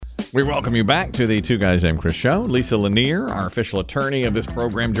We welcome you back to the Two Guys Named Chris show. Lisa Lanier, our official attorney of this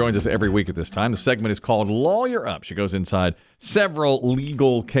program, joins us every week at this time. The segment is called Lawyer Up. She goes inside several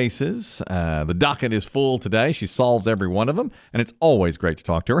legal cases. The docket is full today. She solves every one of them, and it's always great to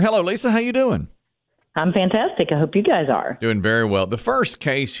talk to her. Hello, Lisa. How you doing? I'm fantastic. I hope you guys are. Doing very well. The first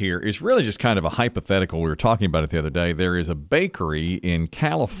case here is really just kind of a hypothetical. We were talking about it the other day. There is a bakery in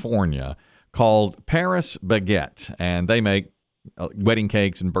California called Paris Baguette, and they make wedding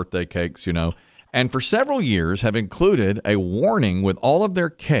cakes and birthday cakes, you know, and for several years have included a warning with all of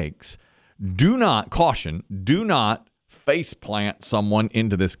their cakes. Do not face plant someone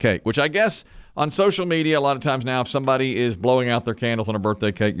into this cake, which I guess on social media, a lot of times now, if somebody is blowing out their candles on a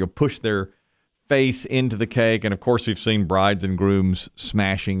birthday cake, you'll push their face into the cake. And of course, we've seen brides and grooms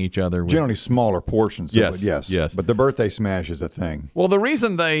smashing each other. Generally smaller portions. Yes, yes. But the birthday smash is a thing. Well, the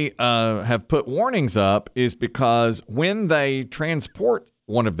reason they have put warnings up is because when they transport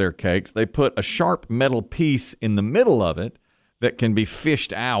one of their cakes, they put a sharp metal piece in the middle of it that can be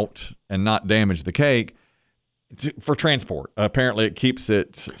fished out and not damage the cake for transport. Apparently, it keeps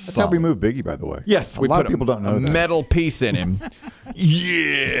it solid. That's how we move Biggie, by the way. Yes. A lot of people don't know that. Metal piece in him.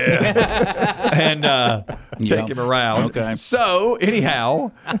 Yeah. And take him around. Okay. So,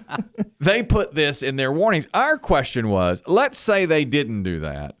 anyhow, they put this in their warnings. Our question was, let's say they didn't do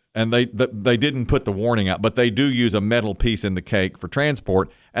that, and they didn't put the warning out, but they do use a metal piece in the cake for transport,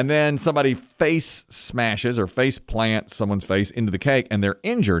 and then somebody face smashes or face plants someone's face into the cake, and they're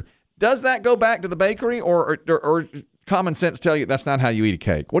injured. Does that go back to the bakery, or common sense tell you that's not how you eat a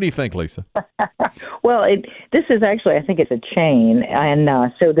cake? What do you think, Lisa? Well, this is actually, I think it's a chain, and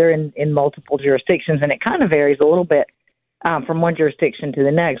so they're in multiple jurisdictions, and it kind of varies a little bit from one jurisdiction to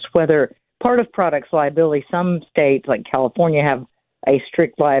the next, whether part of products liability, some states like California have a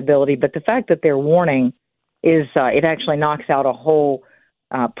strict liability, but the fact that they're warning is it actually knocks out a whole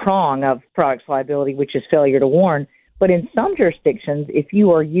prong of products liability, which is failure to warn. But in some jurisdictions, if you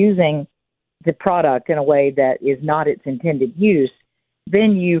are using the product in a way that is not its intended use,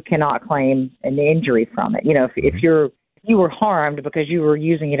 then you cannot claim an injury from it. You know, if you were harmed because you were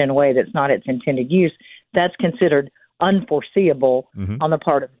using it in a way that's not its intended use, that's considered unforeseeable on the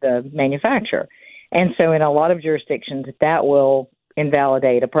part of the manufacturer. And so in a lot of jurisdictions, that will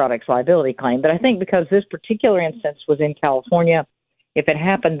invalidate a product's liability claim. But I think because this particular instance was in California, if it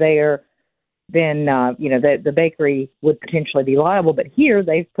happened there, then the bakery would potentially be liable. But here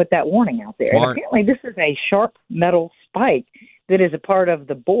they've put that warning out there. Smart. And apparently this is a sharp metal spike that is a part of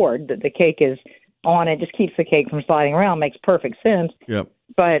the board that the cake is on. It just keeps the cake from sliding around. Makes perfect sense. Yep.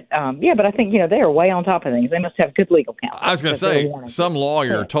 But but I think they are way on top of things. They must have good legal counsel. I was going to say, some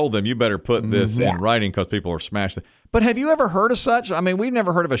lawyer told them you better put this in writing because people are smashing. But have you ever heard of such? I mean, we've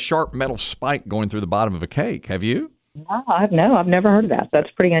never heard of a sharp metal spike going through the bottom of a cake. Have you? No, I've never heard of that. That's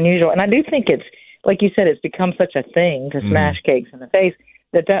pretty unusual. And I do think it's, like you said, it's become such a thing to smash cakes in the face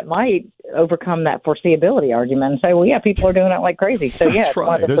that might overcome that foreseeability argument and say, well, yeah, people are doing it like crazy. So, That's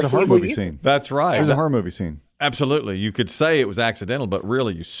right. There's a horror movie scene. That's right. There's a horror movie scene. Absolutely. You could say it was accidental, but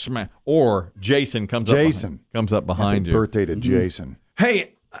really you smash. Or Jason comes up behind you. Happy birthday to Jason.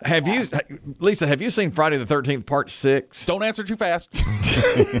 Hey, Lisa, have you seen Friday the 13th, Part 6? Don't answer too fast.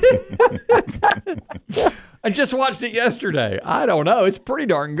 I just watched it yesterday. I don't know. It's pretty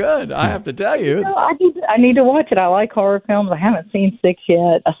darn good, I have to tell you. I need to watch it. I like horror films. I haven't seen 6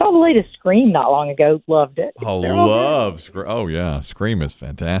 yet. I saw the latest Scream not long ago. Loved it. Scream. Oh, yeah. Scream is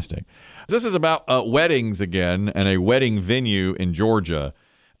fantastic. This is about weddings again and a wedding venue in Georgia.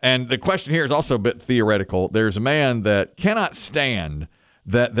 And the question here is also a bit theoretical. There's a man that cannot stand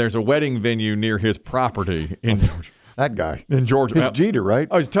that there's a wedding venue near his property in Georgia. That guy. In Georgia. It's Jeter, right?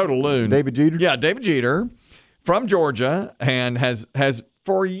 Oh, he's a total loon. David Jeter? Yeah, David Jeter from Georgia, and has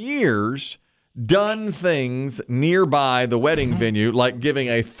for years done things nearby the wedding venue, like giving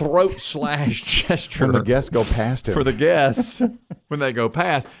a throat slash gesture when the guests go past him. For the guests when they go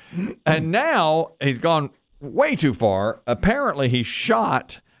past. And now he's gone way too far. Apparently he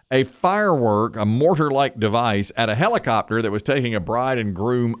shot a firework, a mortar-like device, at a helicopter that was taking a bride and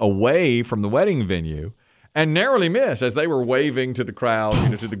groom away from the wedding venue, and narrowly missed as they were waving to the crowd,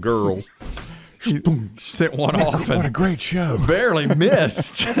 to the girls. He sent one off. What a great show. Barely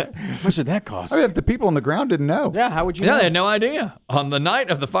missed. How much did that cost? I mean, the people on the ground didn't know. Yeah, how would you know? They had no idea. On the night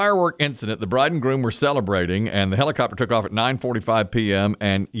of the firework incident, the bride and groom were celebrating, and the helicopter took off at 9:45 p.m.,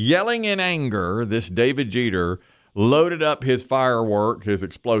 and yelling in anger, this David Jeter loaded up his firework, his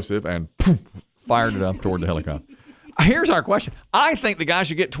explosive, and poof, fired it up toward the helicopter. Here's our question. I think the guy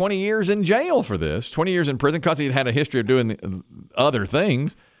should get 20 years in jail for this, 20 years in prison, because he had a history of doing other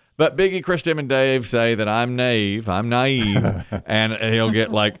things. But Biggie, Chris, Tim, and Dave say that I'm naive, and he'll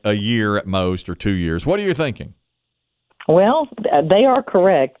get like a year at most or 2 years. What are you thinking? Well, they are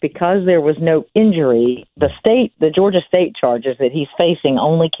correct because there was no injury. The Georgia state charges that he's facing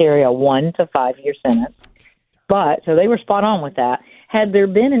only carry a 1 to 5 year sentence. But so they were spot on with that. Had there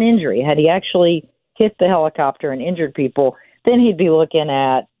been an injury, had he actually hit the helicopter and injured people, then he'd be looking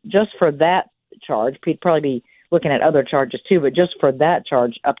at, just for that charge, he'd probably be looking at other charges too, but just for that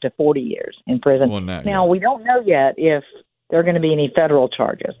charge, up to 40 years in prison. Well, now, we don't know yet if there are going to be any federal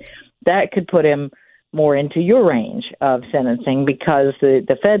charges. That could put him more into your range of sentencing because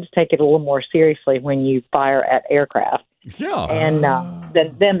the feds take it a little more seriously when you fire at aircraft. Yeah. And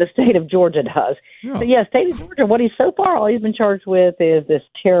than the state of Georgia does. Yeah. But yeah, state of Georgia, what he's so far, all he's been charged with is this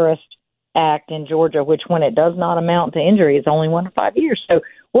terrorist act in Georgia, which when it does not amount to injury, is only 1 to 5 years. So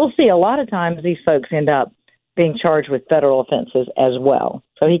we'll see. A lot of times these folks end up being charged with federal offenses as well.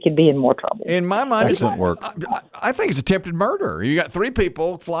 So he could be in more trouble. In my mind, Excellent work. I think it's attempted murder. You got 3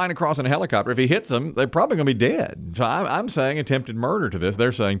 people flying across in a helicopter. If he hits them, they're probably going to be dead. So I'm saying attempted murder to this.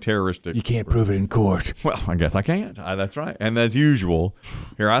 They're saying terroristic. You can't prove it in court. Well, I guess I can't. That's right. And as usual,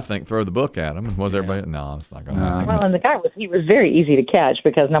 here I think throw the book at him. Was everybody? No, it's not going to happen. Well, and the guy he was very easy to catch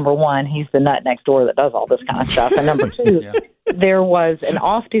because, number one, he's the nut next door that does all this kind of stuff. And number two, there was an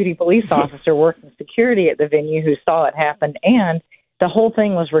off-duty police officer working security at the venue who saw it happen, and the whole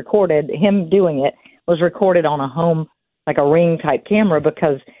thing was recorded. Him doing it was recorded on a home, like a Ring-type camera,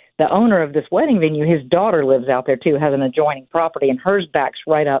 because the owner of this wedding venue, his daughter lives out there too, has an adjoining property, and hers backs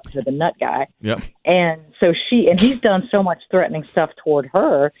right up to the nut guy. Yep. And so he's done so much threatening stuff toward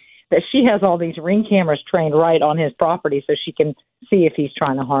her that she has all these Ring cameras trained right on his property so she can see if he's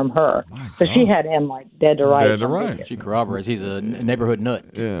trying to harm her. So she had him like dead to rights. Dead to rights. She corroborates he's a neighborhood nut.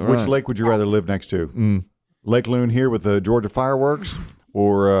 Yeah, Which right. lake would you rather live next to? Lake Loon here with the Georgia fireworks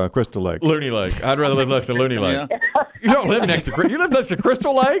or Crystal Lake? Looney Lake. I'd rather live next to Looney Lake. You don't live next to you live next to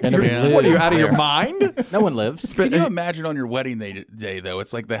Crystal Lake? And nobody What are you lives out of your there. mind? No one lives. Can you imagine on your wedding day though?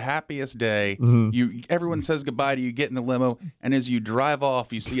 It's like the happiest day. Everyone says goodbye to you, get in the limo, and as you drive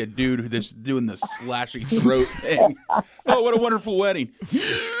off, you see a dude who's doing the slashing throat thing. Oh, what a wonderful wedding!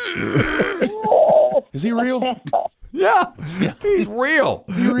 Is he real? Yeah. He's real.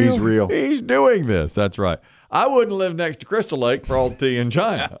 He's real. He's doing this. That's right. I wouldn't live next to Crystal Lake for all the tea in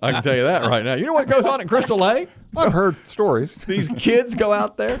China. I can tell you that right now. You know what goes on at Crystal Lake? I've heard stories. These kids go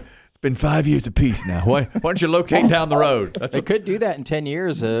out there. It's been 5 years apiece now. Why don't you locate down the road? That's They what, could do that in 10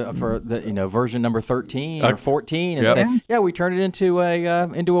 years for the version number 13 or 14 and Yep. say, yeah, we turned it into a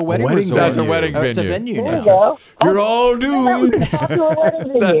wedding wedding resort. That's a wedding It's a venue. venue There now. you go. You're all doomed. To a wedding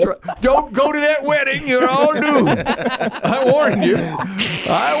venue. That's right. Don't go to that wedding. You're all doomed. I warned you.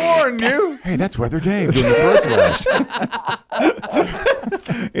 I warned you. Hey, that's Weather Dave doing the throat slash.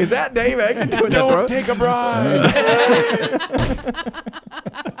 Is that Dave Aiken doing that throat? a bride.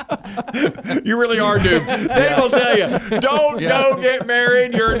 You really are doomed. Dave will tell you, don't go get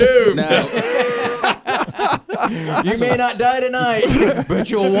married. You're doomed. You may not die tonight, but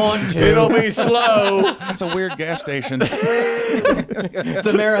you'll want to. It'll be slow. That's a weird gas station. It's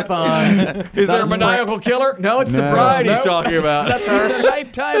a marathon. Is there a maniacal killer? No, it's the bride he's talking about. That's it's a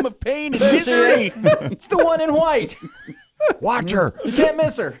lifetime of pain and This misery. is- It's the one in white. Watch her. You can't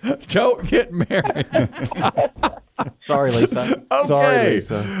miss her. Don't get married. Sorry, Lisa. Okay. Sorry,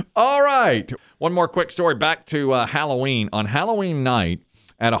 Lisa. All right. One more quick story. Back to Halloween. On Halloween night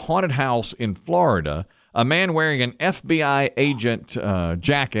at a haunted house in Florida, a man wearing an FBI agent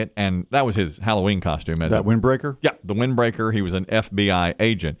jacket, and that was his Halloween costume. That windbreaker? Yeah, the windbreaker. He was an FBI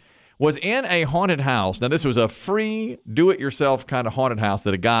agent. Was in a haunted house. Now, this was a free, do-it-yourself kind of haunted house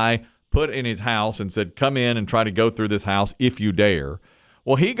that a guy put in his house and said, come in and try to go through this house if you dare.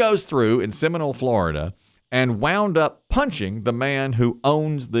 Well, he goes through in Seminole, Florida, and wound up punching the man who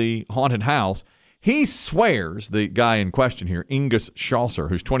owns the haunted house. He swears, the guy in question here, Ingus Schlosser,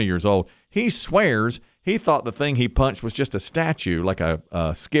 who's 20 years old, he swears he thought the thing he punched was just a statue, like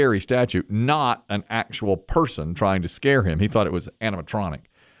a scary statue, not an actual person trying to scare him. He thought it was animatronic.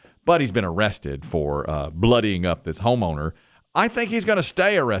 But he's been arrested for bloodying up this homeowner. I think he's going to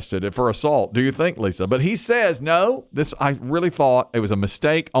stay arrested for assault. Do you think, Lisa? But he says, no, I really thought it was a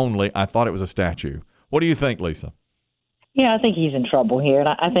mistake only. I thought it was a statue. What do you think, Lisa? Yeah, I think he's in trouble here, and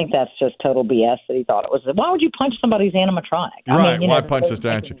I think that's just total BS that he thought it was. Why would you punch somebody's animatronic? Right, why that punch the doesn't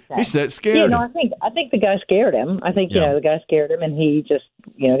make statue? any sense. He said it scared Yeah, him. no, I think the guy scared him. I think, Yeah. the guy scared him, and he just,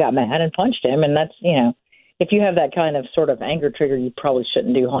 got mad and punched him, and that's, if you have that kind of sort of anger trigger, you probably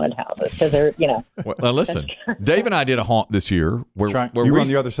shouldn't do haunted houses because they're, Well, now listen, Dave and I did a haunt this year where You were on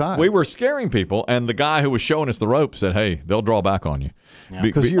the other side. We were scaring people, and the guy who was showing us the rope said, "Hey, they'll draw back on you."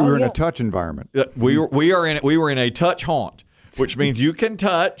 Because you were in a touch environment. We were in a touch haunt, which means you can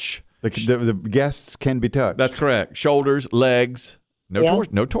touch. The guests can be touched. That's correct. Shoulders, legs. No,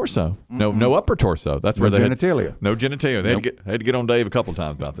 no torso. No upper torso. That's where No they genitalia. No genitalia. They had to get on Dave a couple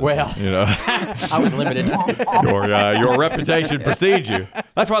times about this. Well, I was limited. your reputation precedes you.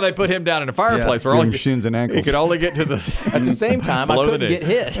 That's why they put him down in a fireplace where Your shins and ankles. he could only get to the. At the same time, I below the couldn't knee. get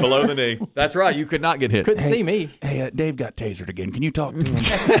hit. Below the knee. That's right. You could not get hit. Couldn't see me. Hey, Dave got tasered again. Can you talk to him?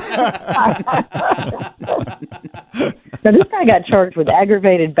 Now, this guy got charged with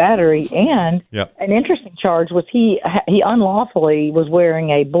aggravated battery, and Yep. an interesting charge was he unlawfully was wearing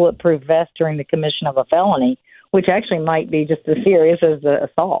a bulletproof vest during the commission of a felony, which actually might be just as serious as the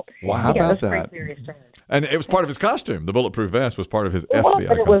assault. Wow, how about that's a that? pretty serious charge. And it was part of his costume. The bulletproof vest was part of his Well, FBI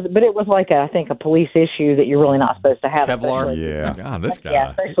costume. but it was like I think a police issue that you're really not supposed to have. Kevlar? especially- Yeah. God, this guy.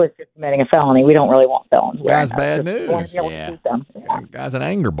 Yeah, especially if you're committing a felony. We don't really want felons. wearing Guy's those. bad We want to be able to news. keep them. Yeah. Guy's an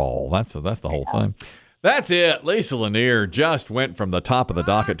anger ball. That's the whole thing. That's it. Lisa Lanier just went from the top of the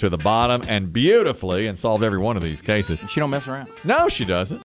docket to the bottom and beautifully and solved every one of these cases. She don't mess around. No, she doesn't.